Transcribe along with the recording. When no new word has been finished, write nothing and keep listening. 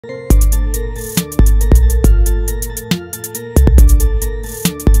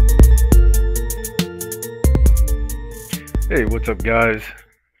Hey, what's up, guys?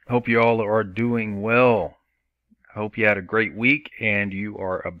 Hope you all are doing well. Hope you had a great week and you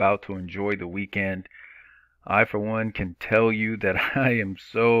are about to enjoy the weekend. I, for one, can tell you that I am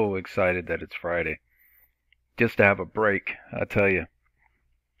so excited that it's Friday. Just to have a break, I tell you.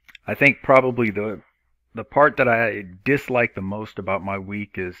 I think probably the part that I dislike the most about my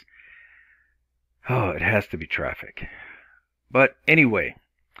week is, it has to be traffic. But anyway,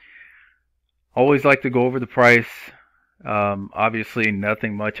 always like to go over the price. Obviously,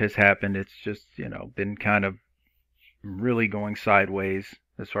 nothing much has happened. It's just, been kind of really going sideways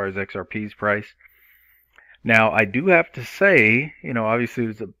as far as XRP's price. Now, I do have to say, obviously it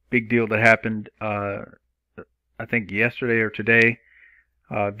was a big deal that happened, I think yesterday or today.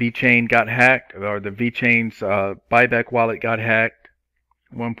 VeChain got hacked, or the VeChain's buyback wallet got hacked.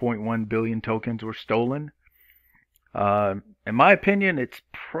 1.1 billion tokens were stolen. In my opinion, it's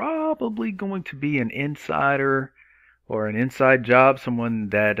probably going to be an insider or an inside job, someone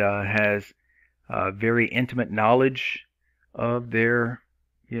that has very intimate knowledge of their,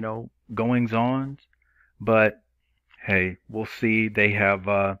 goings on. But hey, we'll see. They have,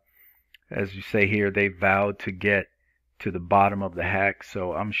 as you say here, they vowed to get to the bottom of the hack.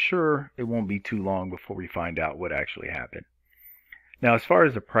 So I'm sure it won't be too long before we find out what actually happened. Now, as far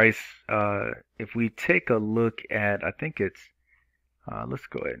as the price, if we take a look at, I think it's, let's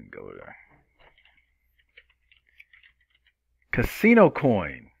go ahead and go there. Casino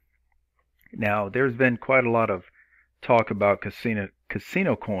Coin. Now, there's been quite a lot of talk about Casino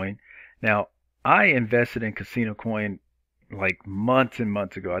Coin. Now, I invested in Casino Coin like months and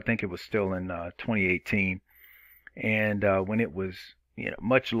months ago. I think it was still in 2018, and when it was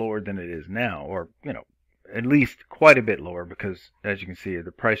much lower than it is now, or at least quite a bit lower, because as you can see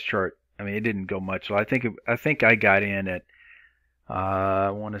the price chart, I mean, it didn't go much. So I think I got in at I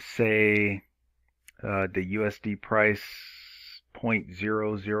want to say the USD price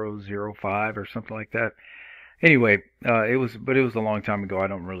 0.0005 or something like that. Anyway, it was a long time ago. I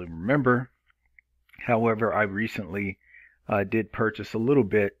don't really remember. However, I recently did purchase a little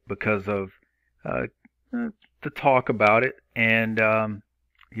bit because of the talk about it, and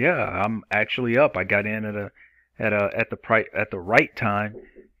yeah, I'm actually up. I got in at the right time,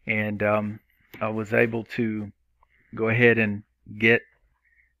 and I was able to go ahead and get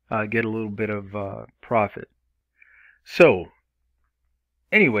a little bit of profit. So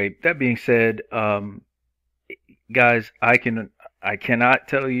anyway, that being said, guys, I cannot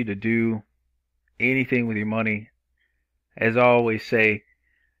tell you to do anything with your money. As I always say,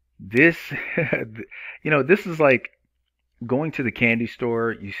 this this is like going to the candy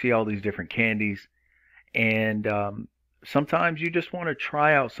store. You see all these different candies, and sometimes you just want to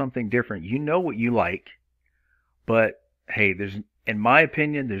try out something different. You know what you like, but hey, in my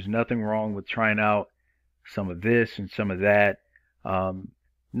opinion, there's nothing wrong with trying out some of this and some of that.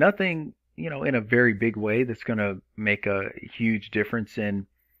 Nothing, in a very big way that's going to make a huge difference in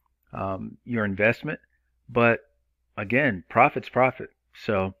your investment. But again, profit's profit.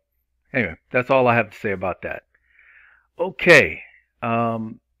 So anyway, that's all I have to say about that. Okay.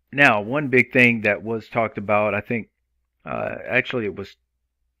 Now, one big thing that was talked about, I think, actually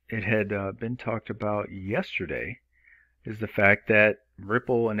it had been talked about yesterday, is the fact that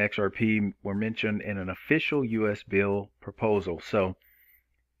Ripple and XRP were mentioned in an official U.S. bill proposal. So,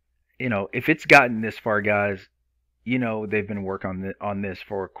 if it's gotten this far, guys, they've been working on this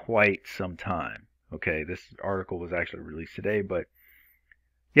for quite some time. Okay, this article was actually released today, but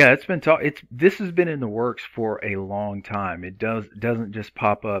yeah, this has been in the works for a long time. Doesn't just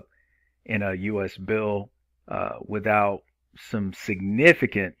pop up in a U.S. bill without some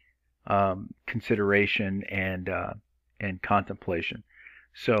significant consideration and contemplation.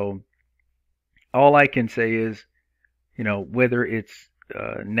 So all I can say is, whether it's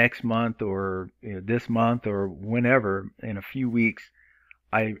next month or this month or whenever, in a few weeks,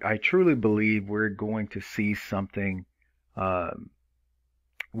 I truly believe we're going to see something.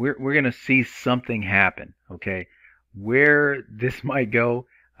 We're going to see something happen. Okay, where this might go,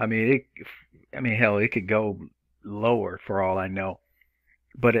 hell, it could go lower for all I know.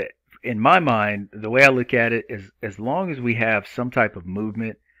 But in my mind, the way I look at it is, as long as we have some type of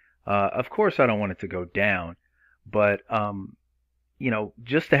movement, of course I don't want it to go down, but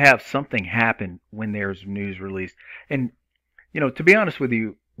just to have something happen when there's news released. And to be honest with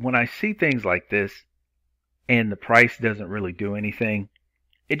you, when I see things like this and the price doesn't really do anything,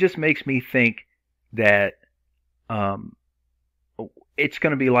 it just makes me think that um, it's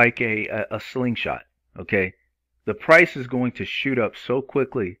going to be like a slingshot. Okay, the price is going to shoot up so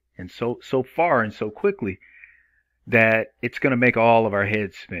quickly and so far and so quickly that it's going to make all of our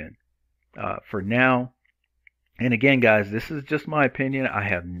heads spin. For now, And again, guys, this is just my opinion. I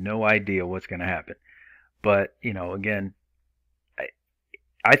have no idea what's going to happen. But, again, I,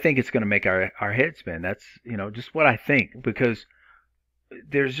 I think it's going to make our head spin. That's, just what I think, because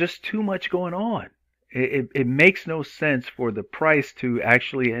there's just too much going on. It makes no sense for the price to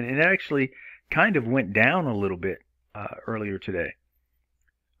actually, and it actually kind of went down a little bit earlier today.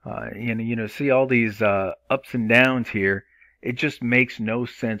 And see all these ups and downs here. It just makes no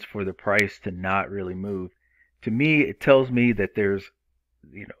sense for the price to not really move. To me, it tells me that there's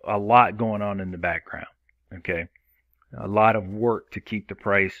a lot going on in the background. Okay, a lot of work to keep the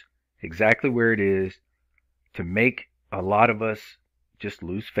price exactly where it is, to make a lot of us just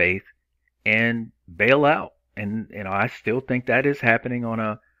lose faith and bail out. And I still think that is happening on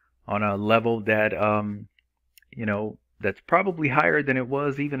a level that that's probably higher than it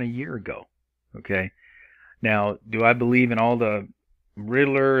was even a year ago. Okay. Now, do I believe in all the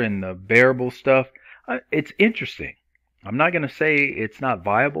Riddler and the bearable stuff? It's interesting. I'm not going to say it's not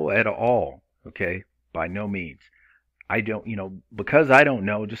viable at all. Okay. By no means. I don't, because I don't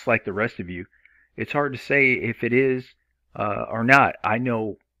know, just like the rest of you, it's hard to say if it is or not. I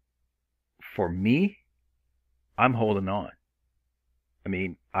know for me, I'm holding on. I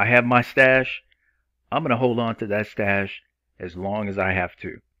mean, I have my stash. I'm going to hold on to that stash as long as I have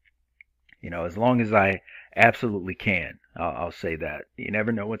to. As long as I absolutely can. I'll say that. You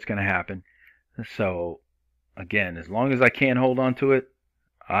never know what's going to happen. So, again, as long as I can hold on to it,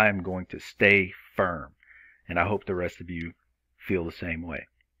 I'm going to stay firm. And I hope the rest of you feel the same way.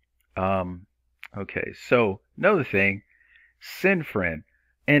 Okay, so another thing, send friend.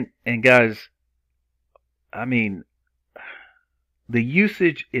 And guys, I mean, the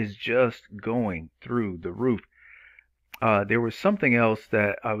usage is just going through the roof. There was something else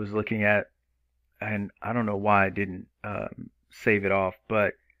that I was looking at, and I don't know why I didn't save it off,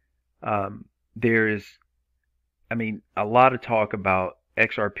 but there is, a lot of talk about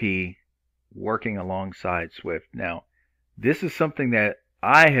XRP working alongside Swift. Now, this is something that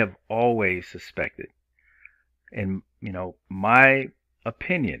I have always suspected. In, my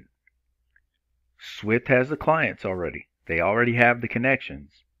opinion, Swift has the clients already. They already have the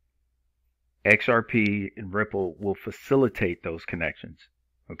connections. XRP and Ripple will facilitate those connections.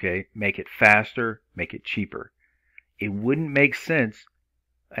 Okay? Make it faster, make it cheaper. It wouldn't make sense,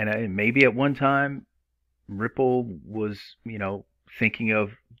 and maybe at one time Ripple was, thinking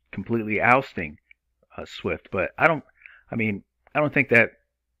of completely ousting Swift, but I don't think that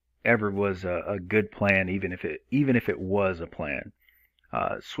ever was a good plan, even if it was a plan.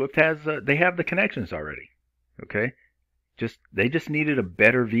 Swift has they have the connections already. Okay, they just needed a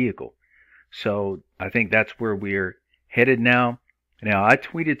better vehicle. So I think that's where we're headed now. Now I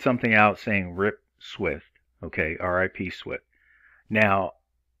tweeted something out saying "Rip Swift." Okay, R.I.P. Swift. Now,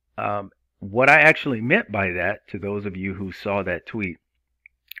 what I actually meant by that, to those of you who saw that tweet,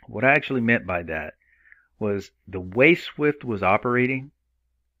 what I actually meant by that was the way Swift was operating.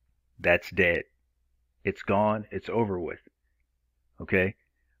 That's dead. It's gone. It's over with. Okay.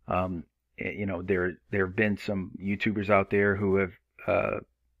 There have been some YouTubers out there who have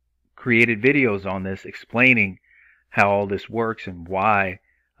created videos on this explaining how all this works and why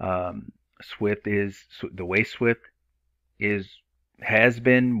Swift is the way Swift has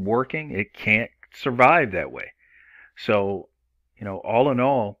been working. It can't survive that way. So, all in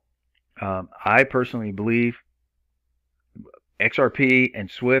all, I personally believe XRP and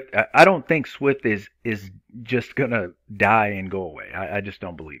Swift. I don't think Swift is just gonna die and go away. I just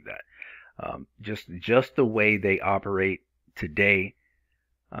don't believe that. Just the way they operate today,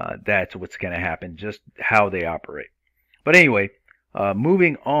 that's what's gonna happen. Just how they operate. But anyway,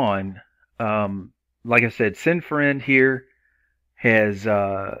 moving on. Like I said, SendFriend here has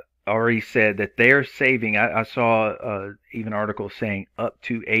already said that they're saving. I saw even articles saying up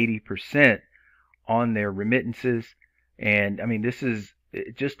to 80% on their remittances. And this is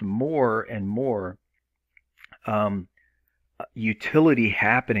just more and more utility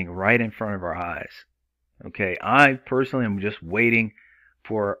happening right in front of our eyes. Okay, I personally am just waiting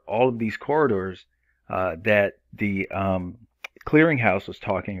for all of these corridors that the clearinghouse was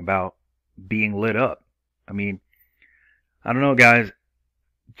talking about being lit up. I don't know, guys.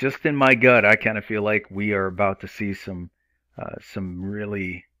 Just in my gut, I kind of feel like we are about to see some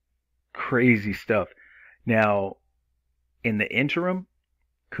really crazy stuff. Now, in the interim,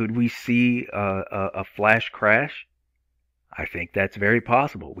 could we see a flash crash? I think that's very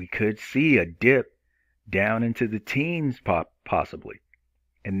possible. We could see a dip down into the teens, possibly,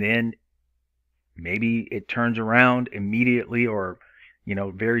 and then maybe it turns around immediately, or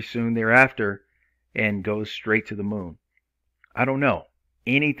very soon thereafter, and goes straight to the moon. I don't know.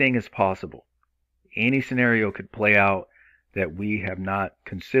 Anything is possible. Any scenario could play out that we have not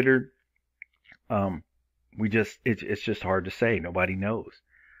considered. It's just hard to say. Nobody knows.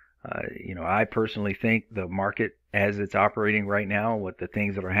 I personally think the market as it's operating right now, with the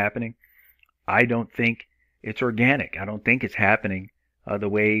things that are happening, I don't think it's organic. I don't think it's happening the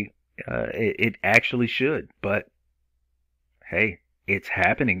way it actually should. But hey, it's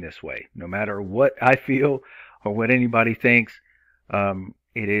happening this way. No matter what I feel or what anybody thinks, it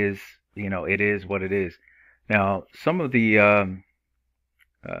is, it is what it is. Now, some of the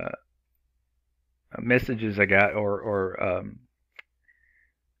messages I got,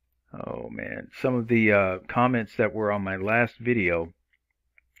 oh man, some of the comments that were on my last video,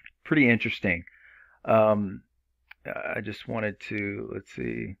 pretty interesting. I just wanted to, let's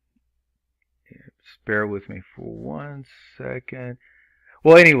see, just bear with me for 1 second.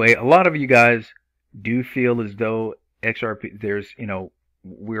 Well, anyway, a lot of you guys do feel as though XRP,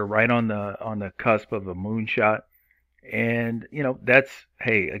 we're right on the cusp of a moonshot, and that's,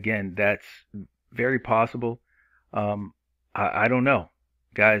 hey, again, that's very possible. I don't know,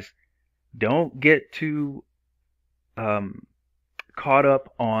 guys. Don't get too caught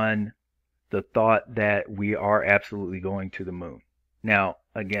up on the thought that we are absolutely going to the moon. Now,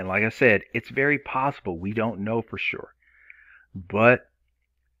 again, like I said, it's very possible. We don't know for sure. But,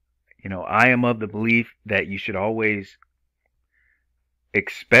 I am of the belief that you should always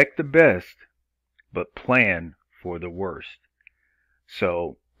expect the best, but plan for the worst.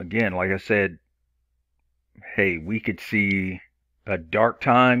 So, again, like I said, hey, we could see a dark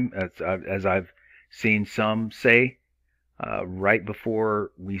time, as I've seen some say, right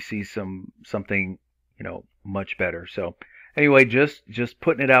before we see something much better. So anyway, just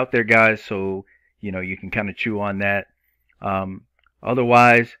putting it out there, guys, so you can kind of chew on that.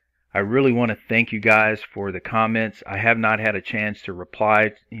 Otherwise, I really want to thank you guys for the comments. I have not had a chance to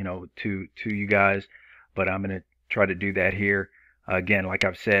reply to you guys, but I'm going to try to do that here. Again, like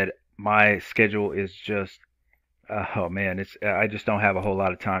I've said, my schedule is just oh man, I just don't have a whole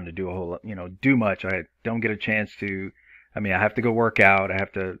lot of time to do much. I don't get a chance to. I mean, I have to go work out. I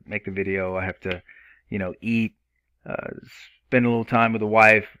have to make the video. I have to, eat, spend a little time with the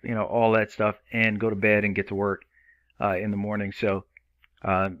wife, all that stuff, and go to bed and get to work in the morning. So,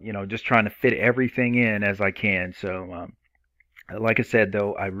 just trying to fit everything in as I can. So, like I said,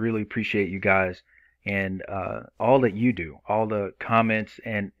 though, I really appreciate you guys and all that you do, all the comments,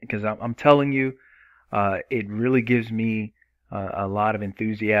 and because I'm telling you, it really gives me a lot of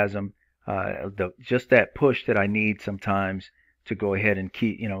enthusiasm. Just that push that I need sometimes to go ahead and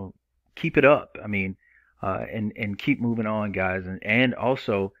keep it up. I mean, and keep moving on, guys, and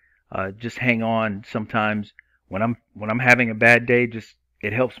also just hang on. Sometimes when I'm having a bad day,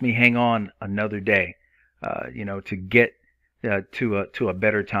 it helps me hang on another day, to get to a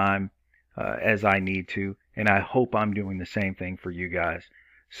better time as I need to, and I hope I'm doing the same thing for you guys.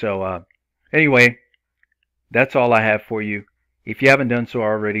 So anyway, that's all I have for you. If you haven't done so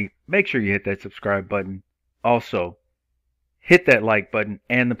already, make sure you hit that subscribe button. Also, hit that like button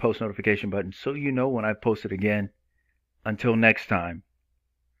and the post notification button so you know when I post it again. Until next time,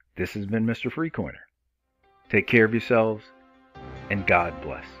 this has been Mr. Freecoiner. Take care of yourselves, and God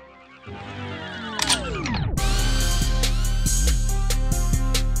bless.